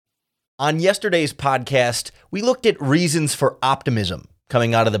On yesterday's podcast, we looked at reasons for optimism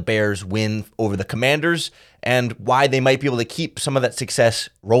coming out of the Bears' win over the Commanders and why they might be able to keep some of that success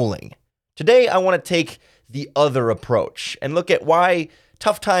rolling. Today, I want to take the other approach and look at why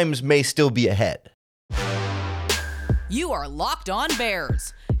tough times may still be ahead. You are Locked On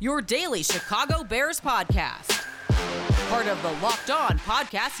Bears, your daily Chicago Bears podcast. Part of the Locked On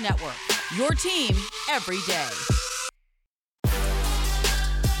Podcast Network, your team every day.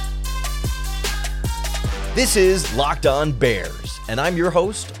 This is Locked On Bears, and I'm your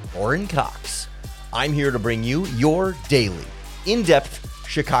host, Oren Cox. I'm here to bring you your daily, in-depth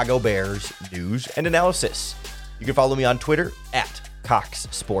Chicago Bears news and analysis. You can follow me on Twitter at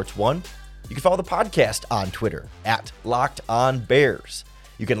CoxSports1. You can follow the podcast on Twitter at Locked On Bears.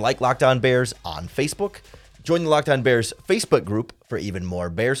 You can like Locked On Bears on Facebook, join the Locked On Bears Facebook group for even more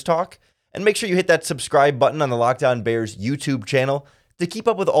Bears talk, and make sure you hit that subscribe button on the Locked On Bears YouTube channel to keep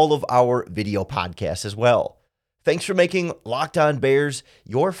up with all of our video podcasts as well. Thanks for making Locked On Bears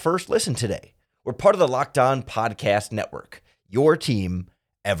your first listen today. We're part of the Locked On Podcast Network, your team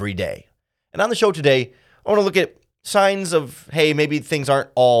every day. And on the show today, I want to look at signs of, hey, maybe things aren't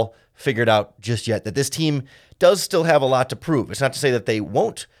all figured out just yet, that this team does still have a lot to prove. It's not to say that they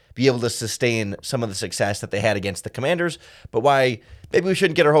won't be able to sustain some of the success that they had against the Commanders, but why maybe we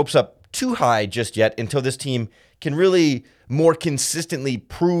shouldn't get our hopes up too high just yet until this team can really more consistently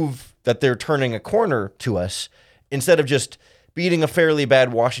prove that they're turning a corner to us instead of just beating a fairly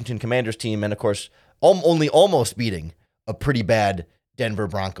bad Washington Commanders team and, of course, only almost beating a pretty bad Denver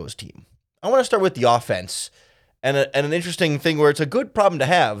Broncos team. I want to start with the offense and an interesting thing where it's a good problem to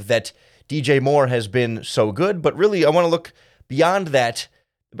have that DJ Moore has been so good, but really I want to look beyond that.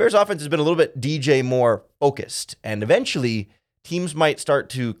 The Bears offense has been a little bit DJ Moore focused, and eventually teams might start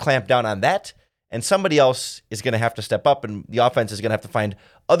to clamp down on that, and somebody else is going to have to step up, and the offense is going to have to find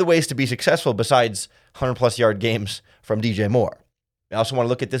other ways to be successful besides 100-plus yard games from DJ Moore. I also want to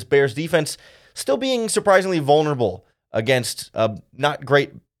look at this Bears defense still being surprisingly vulnerable against a not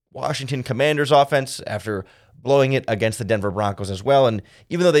great Washington Commanders offense after blowing it against the Denver Broncos as well. And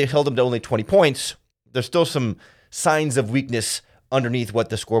even though they held them to only 20 points, there's still some signs of weakness underneath what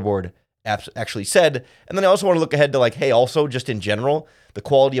the scoreboard actually said. And then I also want to look ahead to hey, also just in general, the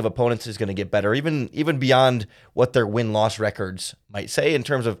quality of opponents is going to get better, even beyond what their win-loss records might say in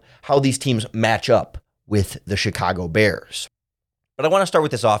terms of how these teams match up with the Chicago Bears. But I want to start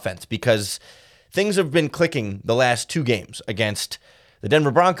with this offense because things have been clicking the last two games against the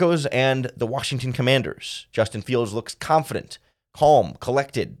Denver Broncos and the Washington Commanders. Justin Fields looks confident, calm,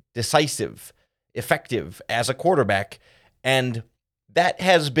 collected, decisive, effective as a quarterback, and that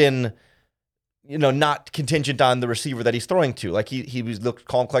has been not contingent on the receiver that he's throwing to. He looked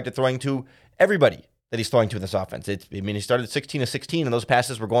calm, collected, throwing to everybody that he's throwing to in this offense. He started 16 of 16, and those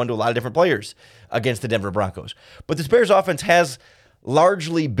passes were going to a lot of different players against the Denver Broncos. But this Bears offense has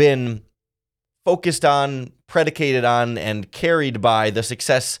largely been focused on, predicated on, and carried by the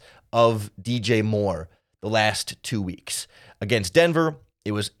success of DJ Moore the last 2 weeks. Against Denver,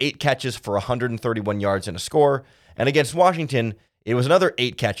 it was 8 catches for 131 yards and a score, and against Washington, it was another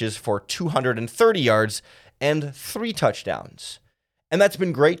 8 catches for 230 yards and 3 touchdowns. And that's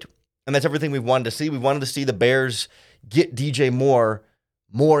been great, and that's everything we've wanted to see. We wanted to see the Bears get DJ Moore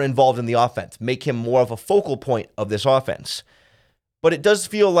more involved in the offense, make him more of a focal point of this offense. But it does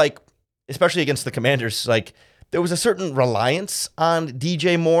feel like, especially against the Commanders, there was a certain reliance on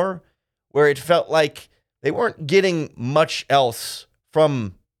DJ Moore where it felt like they weren't getting much else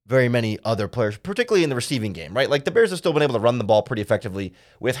from very many other players, particularly in the receiving game, right? The Bears have still been able to run the ball pretty effectively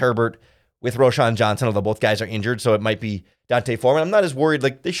with Herbert, with Roschon Johnson, although both guys are injured, so it might be D'Onta Foreman. I'm not as worried.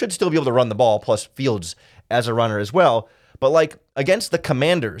 They should still be able to run the ball, plus Fields as a runner as well. But against the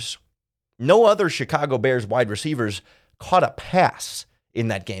Commanders, no other Chicago Bears wide receivers caught a pass in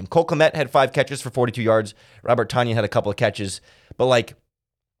that game. Cole Kmet had 5 catches for 42 yards. Robert Tonyan had a couple of catches. But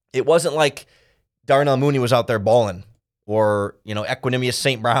it wasn't like Darnell Mooney was out there balling, or Equanimeous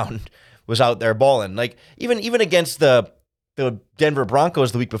St. Brown was out there balling. Even against the Denver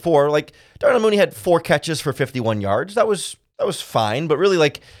Broncos the week before, Darnell Mooney had 4 catches for 51 yards. That was fine, but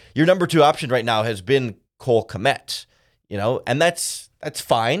really your number 2 option right now has been Cole Kmet, and that's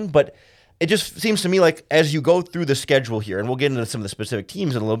fine, but it just seems to me as you go through the schedule here, and we'll get into some of the specific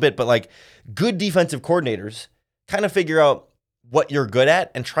teams in a little bit, but good defensive coordinators kind of figure out what you're good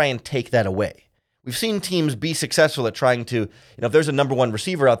at and try and take that away. We've seen teams be successful at trying to, if there's a number 1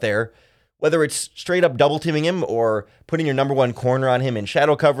 receiver out there, whether it's straight up double teaming him or putting your number 1 corner on him in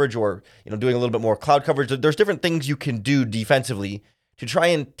shadow coverage or, doing a little bit more cloud coverage, there's different things you can do defensively to try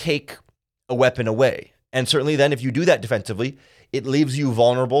and take a weapon away. And certainly then if you do that defensively, it leaves you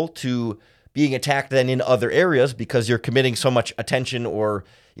vulnerable to being attacked then in other areas because you're committing so much attention or,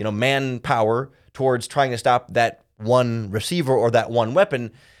 manpower towards trying to stop that one receiver or that one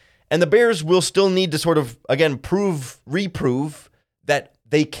weapon. And the Bears will still need to sort of, again, reprove that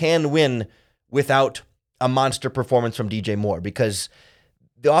they can win without a monster performance from DJ Moore, because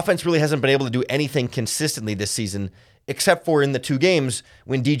the offense really hasn't been able to do anything consistently this season, except for in the 2 games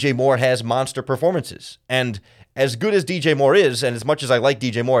when DJ Moore has monster performances. And as good as DJ Moore is, and as much as I like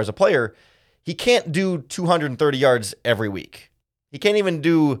DJ Moore as a player, he can't do 230 yards every week. He can't even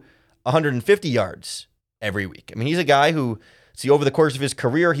do 150 yards every week. I mean, he's a guy who, over the course of his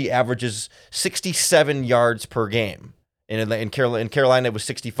career, he averages 67 yards per game. In Carolina, it was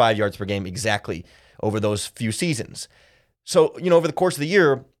 65 yards per game exactly over those few seasons. So, over the course of the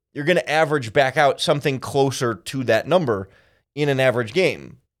year, you're going to average back out something closer to that number in an average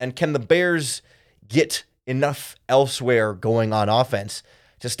game. And can the Bears get enough elsewhere going on offense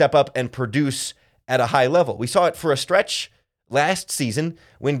to step up and produce at a high level? We saw it for a stretch last season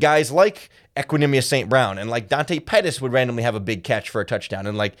when guys like Equanimeous St. Brown and like Dante Pettis would randomly have a big catch for a touchdown.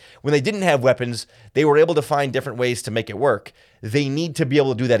 And like when they didn't have weapons, they were able to find different ways to make it work. They need to be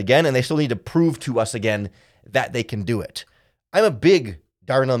able to do that again, and they still need to prove to us again that they can do it. I'm a big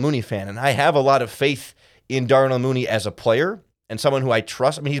Darnell Mooney fan, and I have a lot of faith in Darnell Mooney as a player and someone who I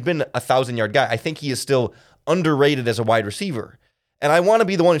trust. I mean, he's been a 1,000-yard guy. I think he is still underrated as a wide receiver. And I want to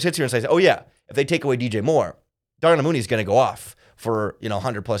be the one who sits here and says, oh yeah, if they take away DJ Moore, Darnell Mooney is going to go off for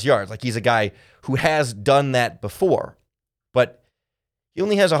 100+ yards. Like, he's a guy who has done that before, but he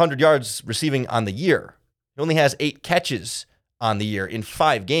only has 100 yards receiving on the year. He only has 8 catches on the year in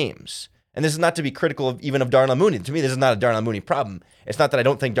 5 games. And this is not to be critical of Darnell Mooney. To me, this is not a Darnell Mooney problem. It's not that I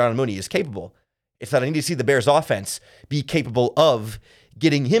don't think Darnell Mooney is capable. It's that I need to see the Bears offense be capable of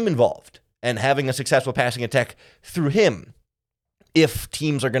getting him involved and having a successful passing attack through him if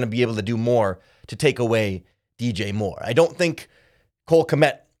teams are going to be able to do more to take away DJ Moore. I don't think Cole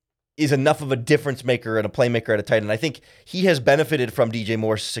Kmet is enough of a difference maker and a playmaker at a tight end. I think he has benefited from DJ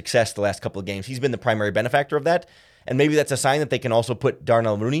Moore's success the last couple of games. He's been the primary benefactor of that, and maybe that's a sign that they can also put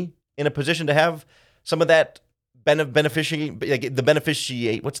Darnell Mooney in a position to have some of that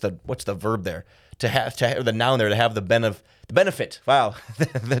beneficiate. What's the verb there? To have the noun there, to have the benefit. Wow,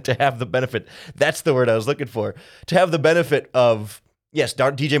 to have the benefit. That's the word I was looking for. To have the benefit of, yes,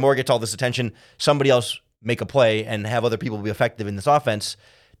 DJ Moore gets all this attention. Somebody else make a play and have other people be effective in this offense.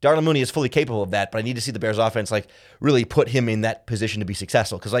 Darnell Mooney is fully capable of that, but I need to see the Bears offense really put him in that position to be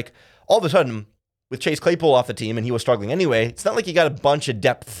successful. Because all of a sudden, with Chase Claypool off the team and he was struggling anyway, it's not like you got a bunch of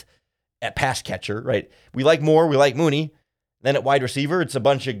depth at pass catcher, right? We like Moore, we like Mooney. Then at wide receiver, it's a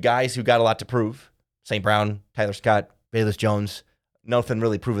bunch of guys who got a lot to prove. St. Brown, Tyler Scott, Velus Jones, nothing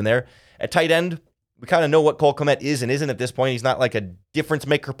really proven there. At tight end, we kind of know what Cole Kmet is and isn't at this point. He's not like a difference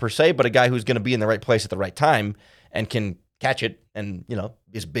maker per se, but a guy who's going to be in the right place at the right time and can catch it and,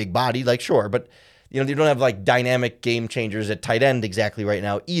 is big bodied, sure. But, you don't have dynamic game changers at tight end exactly right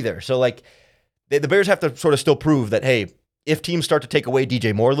now either. So the Bears have to sort of still prove that, hey, if teams start to take away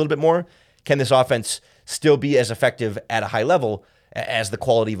DJ Moore a little bit more, can this offense still be as effective at a high level as the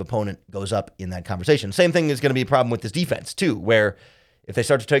quality of opponent goes up in that conversation? Same thing is going to be a problem with this defense too, where if they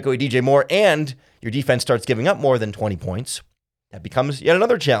start to take away DJ Moore and your defense starts giving up more than 20 points, that becomes yet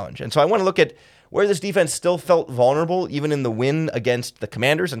another challenge. And so I want to look at where this defense still felt vulnerable, even in the win against the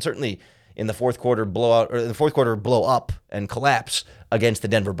Commanders, and certainly in the fourth quarter blow up and collapse against the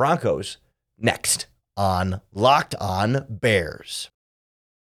Denver Broncos, next on Locked On Bears.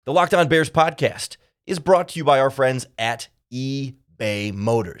 The Locked On Bears podcast is brought to you by our friends at eBay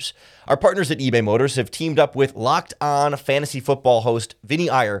Motors. Our partners at eBay Motors have teamed up with Locked On fantasy football host Vinny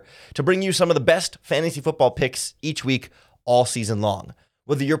Iyer to bring you some of the best fantasy football picks each week all season long.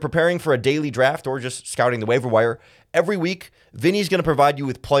 Whether you're preparing for a daily draft or just scouting the waiver wire, every week, Vinny's going to provide you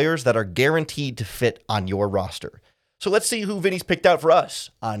with players that are guaranteed to fit on your roster. So let's see who Vinny's picked out for us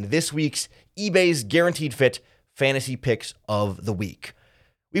on this week's eBay's Guaranteed Fit Fantasy Picks of the Week.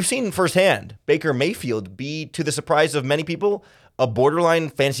 We've seen firsthand Baker Mayfield be, to the surprise of many people, a borderline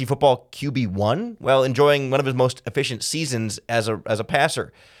fantasy football QB1 while enjoying one of his most efficient seasons as a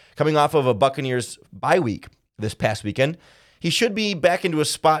passer. Coming off of a Buccaneers bye week this past weekend, he should be back into a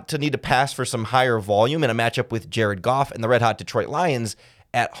spot to need to pass for some higher volume in a matchup with Jared Goff and the red-hot Detroit Lions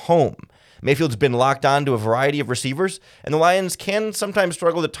at home. Mayfield's been locked on to a variety of receivers, and the Lions can sometimes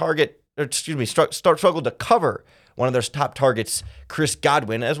struggle to cover one of their top targets, Chris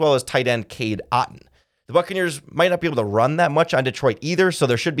Godwin, as well as tight end Cade Otton. The Buccaneers might not be able to run that much on Detroit either, so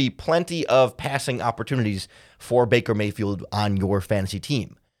there should be plenty of passing opportunities for Baker Mayfield on your fantasy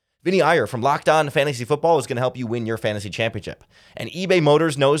team. Vinny Iyer from Locked On Fantasy Football is going to help you win your fantasy championship. And eBay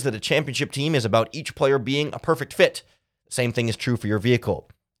Motors knows that a championship team is about each player being a perfect fit. The same thing is true for your vehicle.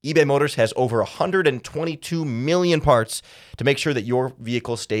 eBay Motors has over 122 million parts to make sure that your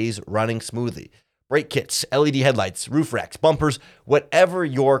vehicle stays running smoothly. Brake kits, LED headlights, roof racks, bumpers, whatever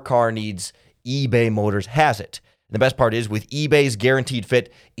your car needs, eBay Motors has it. And the best part is with eBay's Guaranteed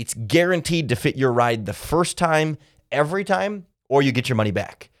Fit, it's guaranteed to fit your ride the first time, every time, or you get your money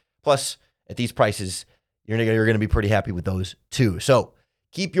back. Plus, at these prices, you're going to be pretty happy with those too. So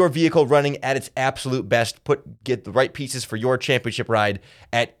keep your vehicle running at its absolute best. Get the right pieces for your championship ride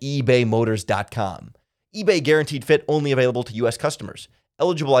at ebaymotors.com. eBay Guaranteed Fit only available to U.S. customers.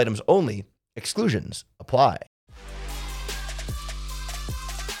 Eligible items only. Exclusions apply.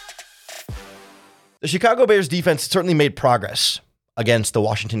 The Chicago Bears defense certainly made progress against the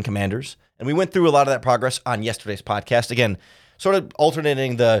Washington Commanders, and we went through a lot of that progress on yesterday's podcast. Again, sort of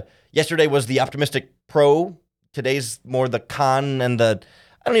alternating yesterday was the optimistic pro, today's more the con and I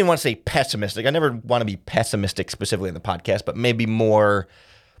don't even want to say pessimistic. I never want to be pessimistic specifically in the podcast, but maybe more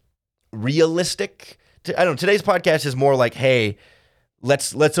realistic. I don't know. Today's podcast is more like, hey,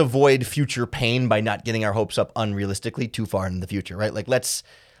 let's avoid future pain by not getting our hopes up unrealistically too far in the future, right? Like let's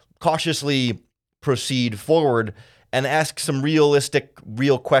cautiously proceed forward and ask some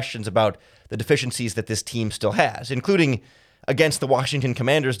real questions about the deficiencies that this team still has, including against the Washington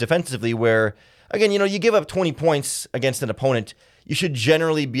Commanders defensively, where, again, you give up 20 points against an opponent, you should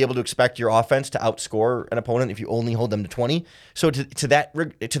generally be able to expect your offense to outscore an opponent if you only hold them to 20. So to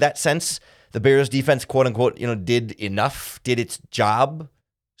that sense, the Bears defense, quote unquote, did its job,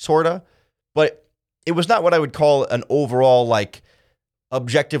 sorta, but it was not what I would call an overall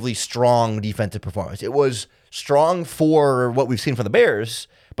objectively strong defensive performance. It was strong for what we've seen from the Bears,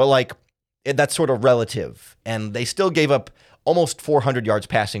 but that's sort of relative. And they still gave up almost 400 yards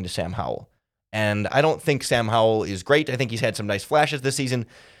passing to Sam Howell. And I don't think Sam Howell is great. I think he's had some nice flashes this season,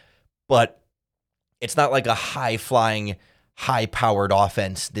 but it's not like a high-flying, high-powered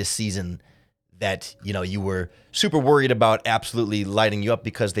offense this season that, you were super worried about absolutely lighting you up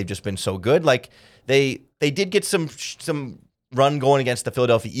because they've just been so good. They did get some run going against the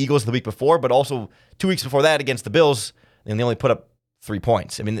Philadelphia Eagles the week before, but also 2 weeks before that against the Bills, and they only put up 3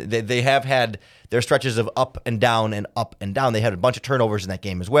 points. I mean, they have had their stretches of up and down and up and down. They had a bunch of turnovers in that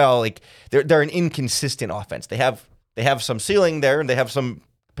game as well. They're an inconsistent offense. They have some ceiling there and they have some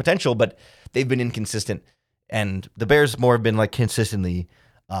potential, but they've been inconsistent. And the Bears more have been consistently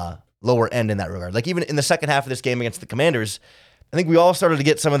lower end in that regard. Even in the second half of this game against the Commanders, I think we all started to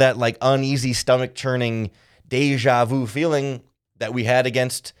get some of that uneasy stomach churning deja vu feeling that we had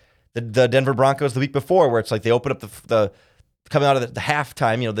against the Denver Broncos the week before, where it's they open up the coming out of the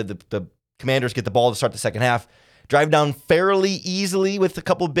halftime, the Commanders get the ball to start the second half, drive down fairly easily with a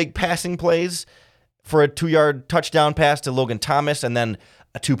couple of big passing plays for a 2-yard touchdown pass to Logan Thomas, and then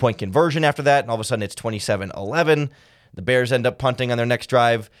a 2-point conversion after that, and all of a sudden it's 27-11. The Bears end up punting on their next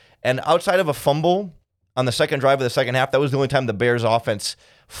drive, and outside of a fumble on the second drive of the second half, that was the only time the Bears offense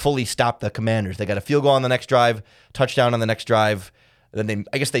fully stopped the Commanders. They got a field goal on the next drive, touchdown on the next drive, then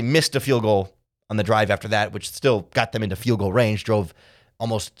I guess they missed a field goal on the drive after that, which still got them into field goal range, drove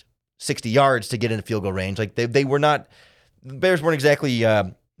almost 60 yards to get into field goal range. They were not, the Bears weren't exactly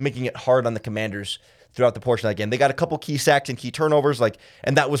making it hard on the Commanders throughout the portion of that game. They got a couple key sacks and key turnovers,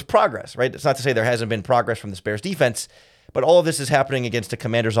 and that was progress, right? It's not to say there hasn't been progress from the Bears defense, but all of this is happening against a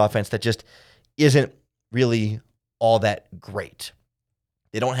Commanders offense that just isn't really all that great.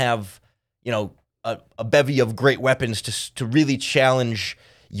 They don't have, a bevy of great weapons to really challenge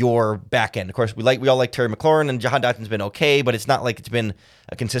your back end. Of course, we all like Terry McLaurin, and Jahan Dotson's been okay, but it's not like it's been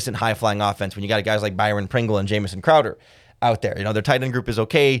a consistent high-flying offense when you got guys like Byron Pringle and Jamison Crowder out there. Their tight end group is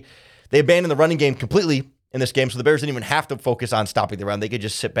okay. They abandoned the running game completely in this game, so the Bears didn't even have to focus on stopping the run. They could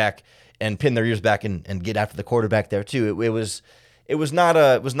just sit back and pin their ears back and get after the quarterback there too. It was not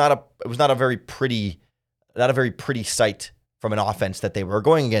a very pretty sight from an offense that they were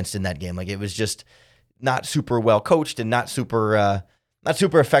going against in that game. It was just not super well coached and not super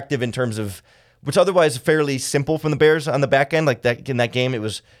effective in terms of what's otherwise fairly simple from the Bears on the back end. In that game, it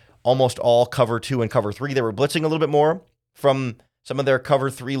was almost all cover 2 and cover 3. They were blitzing a little bit more from some of their cover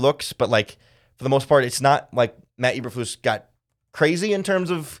 3 looks, but for the most part, it's not like Matt Eberflus got crazy in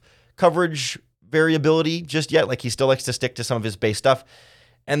terms of coverage variability just yet. He still likes to stick to some of his base stuff.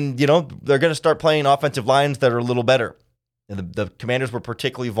 And, they're going to start playing offensive lines that are a little better. The Commanders were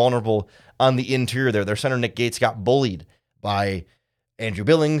particularly vulnerable on the interior there. Their center, Nick Gates, got bullied by Andrew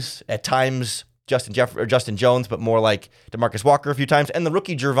Billings, at times Justin Jones, but more like DeMarcus Walker a few times. And the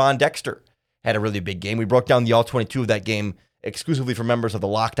rookie Gervon Dexter had a really big game. We broke down the all-22 of that game exclusively for members of the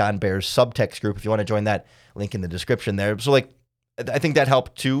Locked On Bears subtext group. If you want to join that, link in the description there. So like, I think that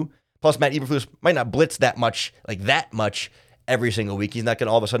helped too. Plus, Matt Eberflus might not blitz that much every single week. He's not going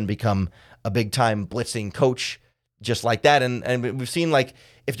to all of a sudden become a big-time blitzing coach just like that. And we've seen, like,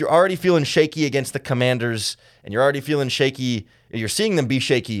 if you're already feeling shaky against the Commanders and you're already feeling shaky, you're seeing them be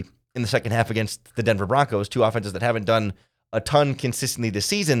shaky in the second half against the Denver Broncos, two offenses that haven't done a ton consistently this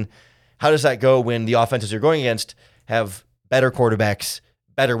season. How does that go when the offenses you're going against have better quarterbacks,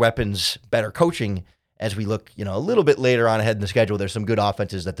 better weapons, better coaching? As we look, a little bit later on ahead in the schedule, there's some good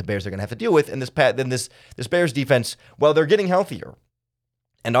offenses that the Bears are going to have to deal with. And this Bears defense, while they're getting healthier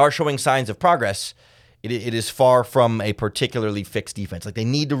and are showing signs of progress, it is far from a particularly fixed defense. Like, they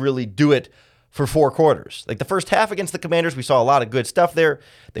need to really do it for 4 quarters. Like, the first half against the Commanders, we saw a lot of good stuff there.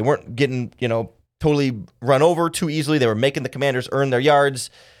 They weren't getting, totally run over too easily. They were making the Commanders earn their yards.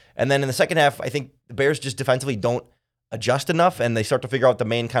 And then in the second half, I think the Bears just defensively don't adjust enough, and they start to figure out the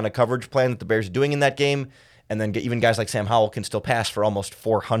main kind of coverage plan that the Bears are doing in that game. And then even guys like Sam Howell can still pass for almost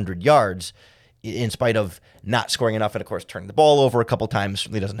 400 yards in spite of not scoring enough. And of course, turning the ball over a couple times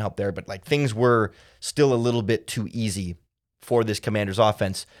really doesn't help there. But like, things were still a little bit too easy for this Commanders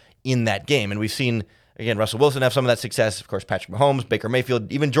offense in that game. And we've seen, again, Russell Wilson have some of that success. Of course, Patrick Mahomes, Baker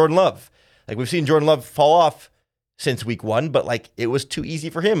Mayfield, even Jordan Love. Like, we've seen Jordan Love fall off since week 1, but like, it was too easy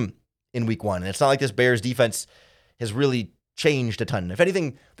for him in week 1. And it's not like this Bears defense has really changed a ton. If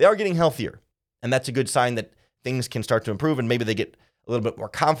anything, they are getting healthier, and that's a good sign that things can start to improve, and maybe they get a little bit more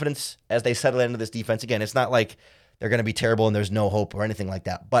confidence as they settle into this defense. Again, it's not like they're going to be terrible and there's no hope or anything like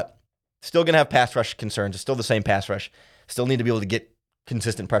that, but still going to have pass rush concerns. It's still the same pass rush. Still need to be able to get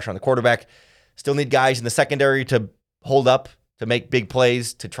consistent pressure on the quarterback. Still need guys in the secondary to hold up, to make big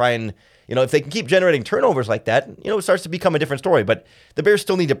plays, to try and, if they can keep generating turnovers like that, it starts to become a different story. But the Bears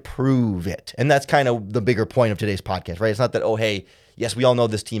still need to prove it. And that's kind of the bigger point of today's podcast, right? It's not that, oh, hey, yes, we all know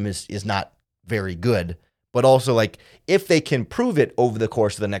this team is not very good, but also, like, if they can prove it over the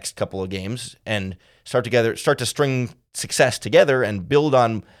course of the next couple of games and start to string success together and build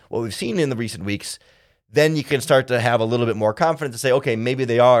on what we've seen in the recent weeks, then you can start to have a little bit more confidence to say, okay, maybe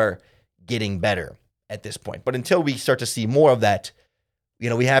they are getting better at this point. But until we start to see more of that,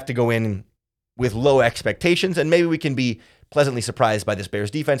 we have to go in with low expectations, and maybe we can be pleasantly surprised by this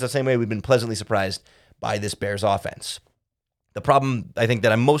Bears defense the same way we've been pleasantly surprised by this Bears offense. The problem, I think,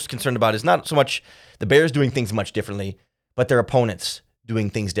 that I'm most concerned about is not so much the Bears doing things much differently, but their opponents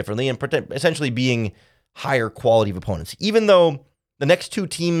doing things differently and essentially being higher quality of opponents. Even though the next 2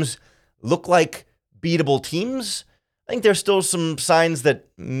 teams look like beatable teams, I think there's still some signs that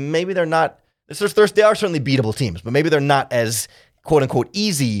maybe they're not. They are certainly beatable teams, but maybe they're not as quote-unquote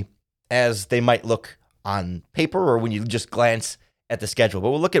easy as they might look on paper or when you just glance at the schedule. But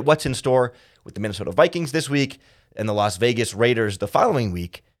we'll look at what's in store with the Minnesota Vikings this week and the Las Vegas Raiders the following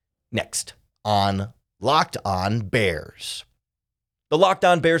week next on Locked On Bears. The Locked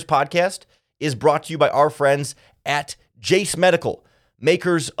On Bears podcast is brought to you by our friends at Jase Medical,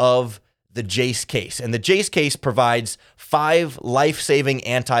 makers of the Jase Case. And the Jase Case provides 5 life-saving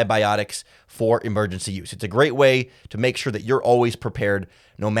antibiotics for emergency use. It's a great way to make sure that you're always prepared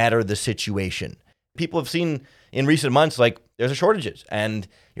no matter the situation. People have seen in recent months, like, there's shortages and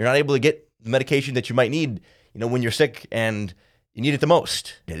you're not able to get the medication that you might need, when you're sick and you need it the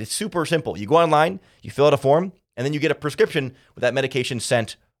most. It's super simple. You go online, you fill out a form, and then you get a prescription with that medication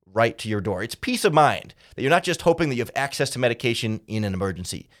sent right to your door. It's peace of mind that you're not just hoping that you have access to medication in an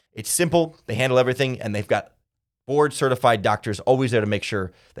emergency. It's simple. They handle everything, and they've got board-certified doctors always there to make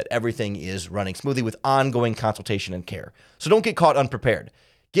sure that everything is running smoothly with ongoing consultation and care. So don't get caught unprepared.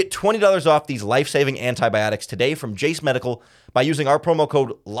 Get $20 off these life-saving antibiotics today from Jase Medical by using our promo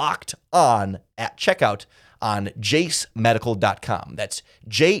code LOCKEDON at checkout on jasemedical.com. That's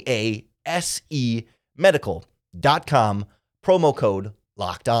JASE medical.com, promo code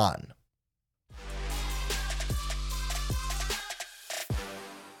LOCKEDON.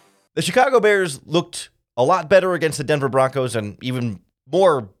 The Chicago Bears looked a lot better against the Denver Broncos, and even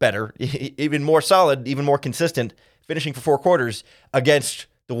more solid, even more consistent, finishing for 4 quarters against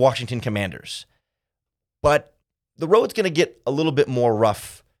the Washington Commanders. But the road's going to get a little bit more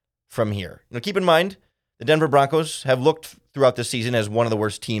rough from here. Now, keep in mind, the Denver Broncos have looked throughout this season as one of the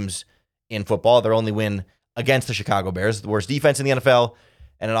worst teams in football. Their only win against the Chicago Bears, the worst defense in the NFL,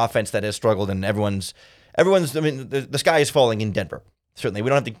 and an offense that has struggled, and everyone's the sky is falling in Denver. Certainly, we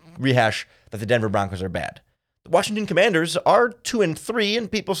don't have to rehash that the Denver Broncos are bad. The Washington Commanders are 2-3,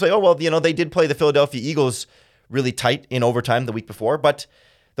 and people say, oh, well, they did play the Philadelphia Eagles really tight in overtime the week before, but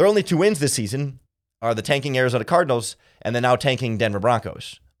their only 2 wins this season are the tanking Arizona Cardinals and the now tanking Denver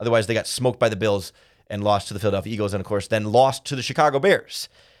Broncos. Otherwise, they got smoked by the Bills and lost to the Philadelphia Eagles, and of course then lost to the Chicago Bears.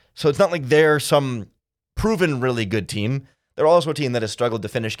 So it's not like they're some proven really good team. They're also a team that has struggled to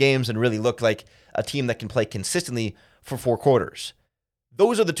finish games and really look like a team that can play consistently for 4 quarters.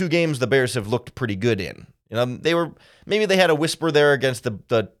 Those are the 2 games the Bears have looked pretty good in. Maybe they had a whisper there against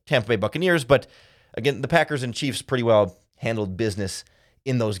the Tampa Bay Buccaneers, but again, the Packers and Chiefs pretty well handled business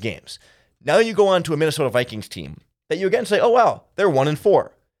in those games. Now you go on to a Minnesota Vikings team that you again say, oh wow, they're 1-4.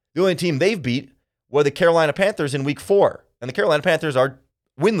 The only team they've beat were the Carolina Panthers in week 4. And the Carolina Panthers are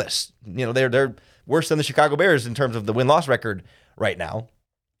winless. They're worse than the Chicago Bears in terms of the win-loss record right now.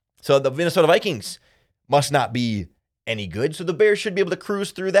 So the Minnesota Vikings must not be any good. So the Bears should be able to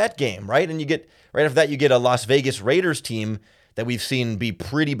cruise through that game, right? And right after that, you get a Las Vegas Raiders team that we've seen be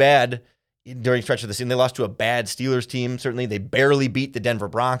pretty bad during stretch of the season. They lost to a bad Steelers team. Certainly, they barely beat the Denver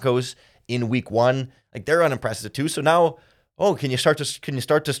Broncos in week 1. Like, they're unimpressive too. So now, can you start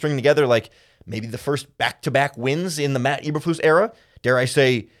to string together like maybe the first back-to-back wins in the Matt Eberflus era? Dare I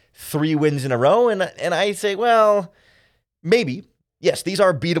say 3 wins in a row? And I say, well, maybe. Yes, these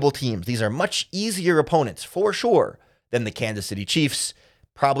are beatable teams. These are much easier opponents for sure than the Kansas City Chiefs,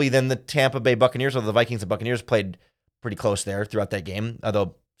 probably than the Tampa Bay Buccaneers, although the Vikings and Buccaneers played pretty close there throughout that game,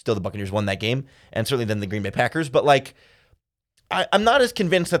 although still the Buccaneers won that game, and certainly than the Green Bay Packers. But I'm not as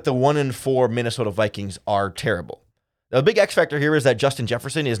convinced that the 1-4 Minnesota Vikings are terrible. The big X factor here is that Justin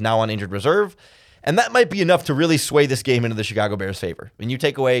Jefferson is now on injured reserve, and that might be enough to really sway this game into the Chicago Bears' favor. When you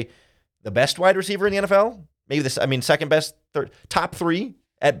take away the best wide receiver in the NFL, maybe second best, top 3,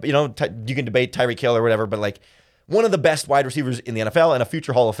 you can debate Tyreek Hill or whatever, but one of the best wide receivers in the NFL and a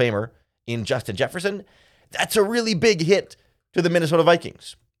future Hall of Famer in Justin Jefferson, that's a really big hit to the Minnesota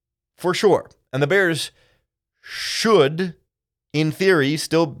Vikings, for sure. And the Bears should, in theory,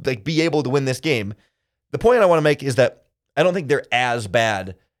 still be able to win this game. The point I want to make is that I don't think they're as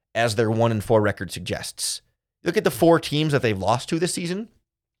bad as their 1-4 record suggests. Look at the 4 teams that they've lost to this season.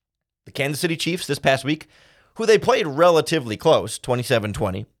 The Kansas City Chiefs this past week, who they played relatively close,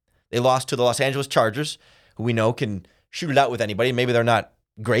 27-20. They lost to the Los Angeles Chargers, who we know can shoot it out with anybody. Maybe they're not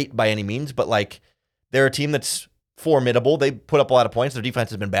great by any means, but they're a team that's formidable. They put up a lot of points. Their defense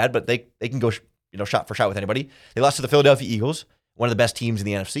has been bad, but they can go shot for shot with anybody. They lost to the Philadelphia Eagles, one of the best teams in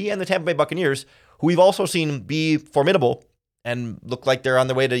the NFC, and the Tampa Bay Buccaneers, who we've also seen be formidable and look like they're on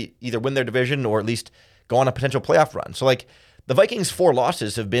their way to either win their division or at least go on a potential playoff run. So the Vikings' 4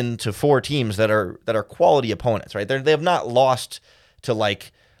 losses have been to 4 teams that are quality opponents, right? They have not lost to they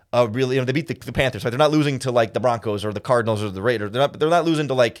beat the Panthers, right? They're not losing to the Broncos or the Cardinals or the Raiders. They're not losing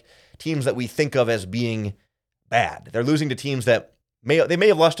to teams that we think of as being bad. They're losing to teams that may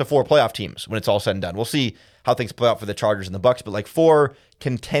have lost to 4 playoff teams when it's all said and done. We'll see how things play out for the Chargers and the Bucs, but 4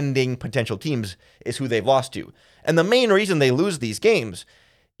 contending potential teams is who they've lost to. And the main reason they lose these games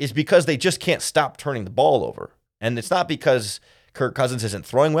is because they just can't stop turning the ball over. And it's not because Kirk Cousins isn't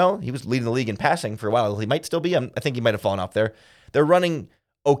throwing well. He was leading the league in passing for a while. He might still be. I think he might have fallen off there. They're running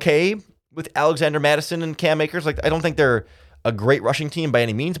okay with Alexander Mattison and Cam Akers. I don't think they're a great rushing team by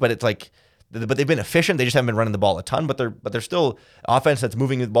any means, but it's but they've been efficient. They just haven't been running the ball a ton, but they're still offense that's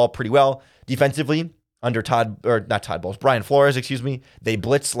moving the ball pretty well. Defensively, under Brian Flores, they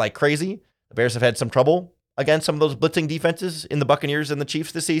blitz like crazy. The Bears have had some trouble against some of those blitzing defenses in the Buccaneers and the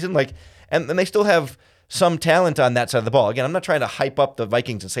Chiefs this season. And they still have some talent on that side of the ball. Again, I'm not trying to hype up the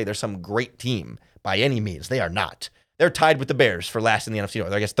Vikings and say they're some great team by any means. They are not. They're tied with the Bears for last in the NFC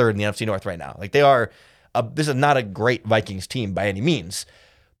North. I guess 3rd in the NFC North right now. They are. This is not a great Vikings team by any means,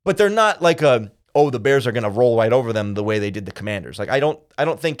 but they're not the Bears are going to roll right over them the way they did the Commanders. I don't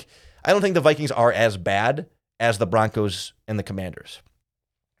think the Vikings are as bad as the Broncos and the Commanders.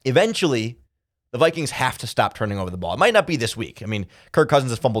 Eventually, the Vikings have to stop turning over the ball. It might not be this week. I mean, Kirk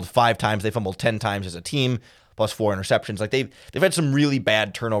Cousins has fumbled 5 times. They fumbled 10 times as a team, plus 4 interceptions. They've had some really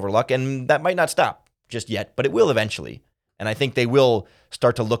bad turnover luck, and that might not stop just yet, but it will eventually. And I think they will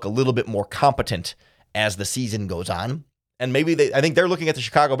start to look a little bit more competent as the season goes on. And maybe I think they're looking at the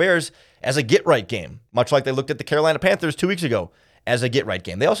Chicago Bears as a get-right game, much like they looked at the Carolina Panthers 2 weeks ago as a get-right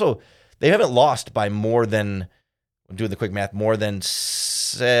game. They haven't lost by more than, I'm doing the quick math, more than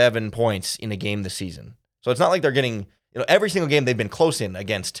 7 points in a game this season. So it's not like they're getting, every single game they've been close in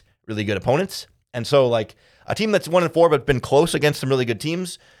against really good opponents. And so a team that's 1-4 but been close against some really good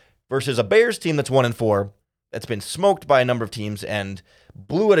teams versus a Bears team that's 1-4 that's been smoked by a number of teams and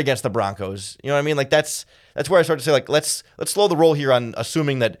blew it against the Broncos. You know what I mean? That's where I start to say, let's slow the roll here on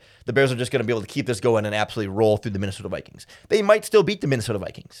assuming that the Bears are just going to be able to keep this going and absolutely roll through the Minnesota Vikings. They might still beat the Minnesota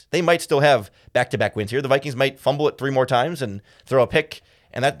Vikings. They might still have back-to-back wins here. The Vikings might fumble it 3 more times and throw a pick,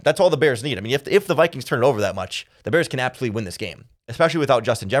 and that's all the Bears need. I mean, if the Vikings turn it over that much, the Bears can absolutely win this game, especially without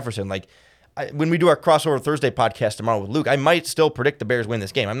Justin Jefferson. when we do our crossover Thursday podcast tomorrow with Luke, I might still predict the Bears win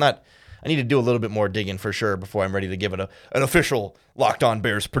this game. I need to do a little bit more digging for sure before I'm ready to give it an official Locked On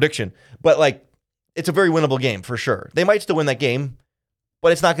Bears prediction. But like, it's a very winnable game for sure. They might still win that game,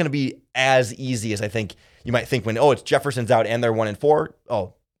 but it's not going to be as easy as I think you might think when, it's Jefferson's out and they're 1-4.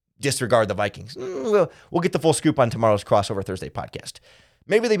 Oh, disregard the Vikings. We'll get the full scoop on tomorrow's crossover Thursday podcast.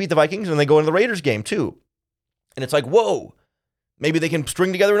 Maybe they beat the Vikings and they go into the Raiders game too. And it's like, whoa, maybe they can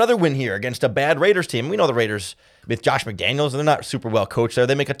string together another win here against a bad Raiders team. We know the Raiders with Josh McDaniels, they're not super well coached there.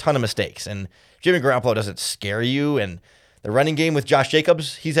 They make a ton of mistakes. And Jimmy Garoppolo doesn't scare you. And the running game with Josh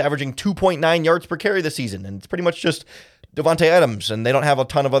Jacobs, he's averaging 2.9 yards per carry this season. And it's pretty much just Devontae Adams. And they don't have a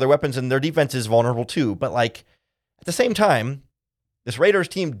ton of other weapons. And their defense is vulnerable too. But like, at the same time, this Raiders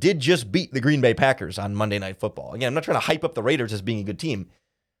team did just beat the Green Bay Packers on Monday Night Football. Again, I'm not trying to hype up the Raiders as being a good team.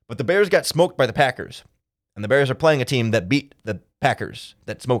 But the Bears got smoked by the Packers. And the Bears are playing a team that beat the Packers,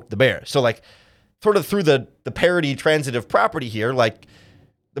 that smoked the Bears. So, like, sort of through the parody transitive property here, like,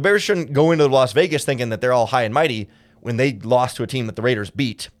 the Bears shouldn't go into Las Vegas thinking that they're all high and mighty when they lost to a team that the Raiders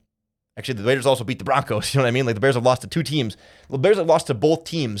beat. Actually, the Raiders also beat the Broncos. You know what I mean? Like, the Bears have lost to two teams. The Bears have lost to both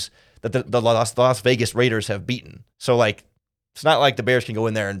teams that the Las Vegas Raiders have beaten. So, like, it's not like the Bears can go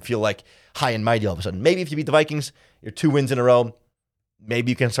in there and feel like high and mighty all of a sudden. Maybe if you beat the Vikings, you're 2 wins in a row.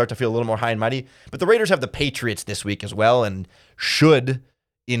 Maybe you can start to feel a little more high and mighty. But the Raiders have the Patriots this week as well and should,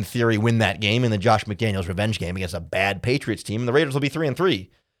 in theory, win that game in the Josh McDaniels revenge game against a bad Patriots team. And the Raiders will be 3-3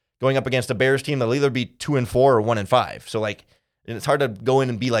 going up against a Bears team that'll either be 2-4 or 1-5. So, like, and it's hard to go in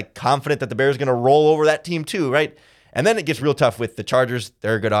and be, like, confident that the Bears are going to roll over that team too, right? And then it gets real tough with the Chargers.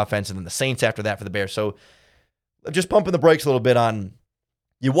 They're a good offense. And then the Saints after that for the Bears. So just pumping the brakes a little bit on,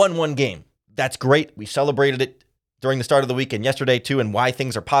 you won one game. That's great. We celebrated it during the start of the week and yesterday too, and why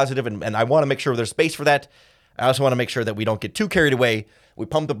things are positive, and I want to make sure there's space for that. I also want to make sure that we don't get too carried away. We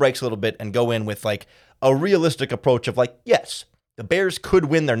pump the brakes a little bit and go in with like a realistic approach of like, yes, the Bears could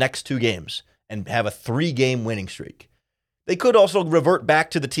win their next 2 games and have a 3-game winning streak. They could also revert back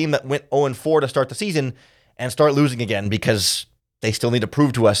to the team that went 0-4 to start the season and start losing again because they still need to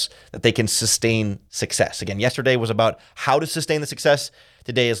prove to us that they can sustain success. Again, yesterday was about how to sustain the success.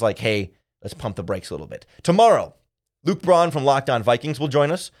 Today is like, hey, let's pump the brakes a little bit. Tomorrow, Luke Braun from Locked On Vikings will join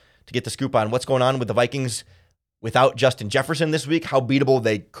us to get the scoop on what's going on with the Vikings without Justin Jefferson this week, how beatable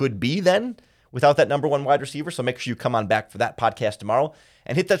they could be then without that number 1 wide receiver. So make sure you come on back for that podcast tomorrow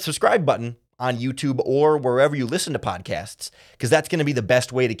and hit that subscribe button on YouTube or wherever you listen to podcasts, because that's going to be the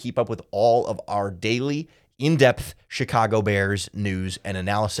best way to keep up with all of our daily, in-depth Chicago Bears news and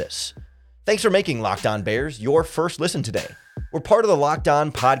analysis. Thanks for making Locked On Bears your first listen today. We're part of the Locked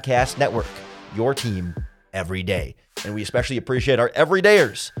On Podcast Network, your team every day. And we especially appreciate our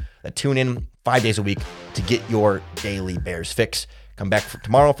everydayers that tune in 5 days a week to get your daily Bears fix. Come back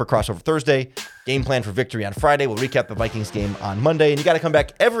tomorrow for Crossover Thursday. Game plan for victory on Friday. We'll recap the Vikings game on Monday. And you got to come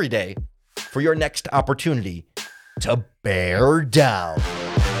back every day for your next opportunity to bear down.